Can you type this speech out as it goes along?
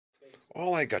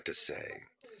All I got to say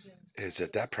is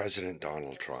that President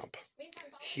Donald Trump,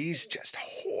 he's just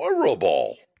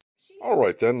horrible. All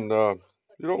right, then,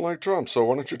 you don't like Trump, so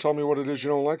why don't you tell me what it is you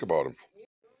don't like about him?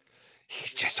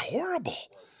 He's just horrible.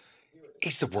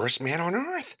 He's the worst man on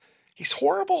earth. He's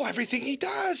horrible. Everything he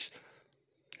does.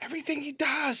 Everything he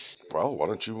does. Well, why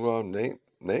don't you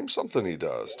name something he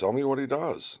does? Tell me what he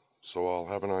does, so I'll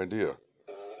have an idea.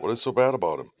 What is so bad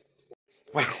about him?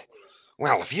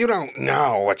 Well, if you don't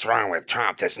know what's wrong with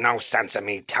Trump, there's no sense in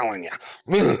me telling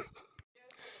you.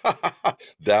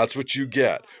 That's what you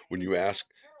get when you ask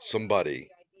somebody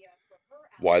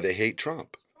why they hate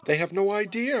Trump. They have no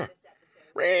idea.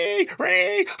 Ray,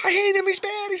 I hate him, he's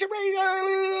bad, he's a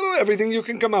Ray, everything you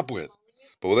can come up with.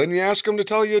 But then you ask them to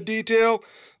tell you a detail,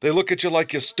 they look at you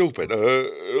like you're stupid.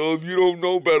 You don't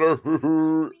know better.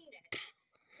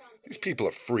 These people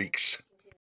are freaks.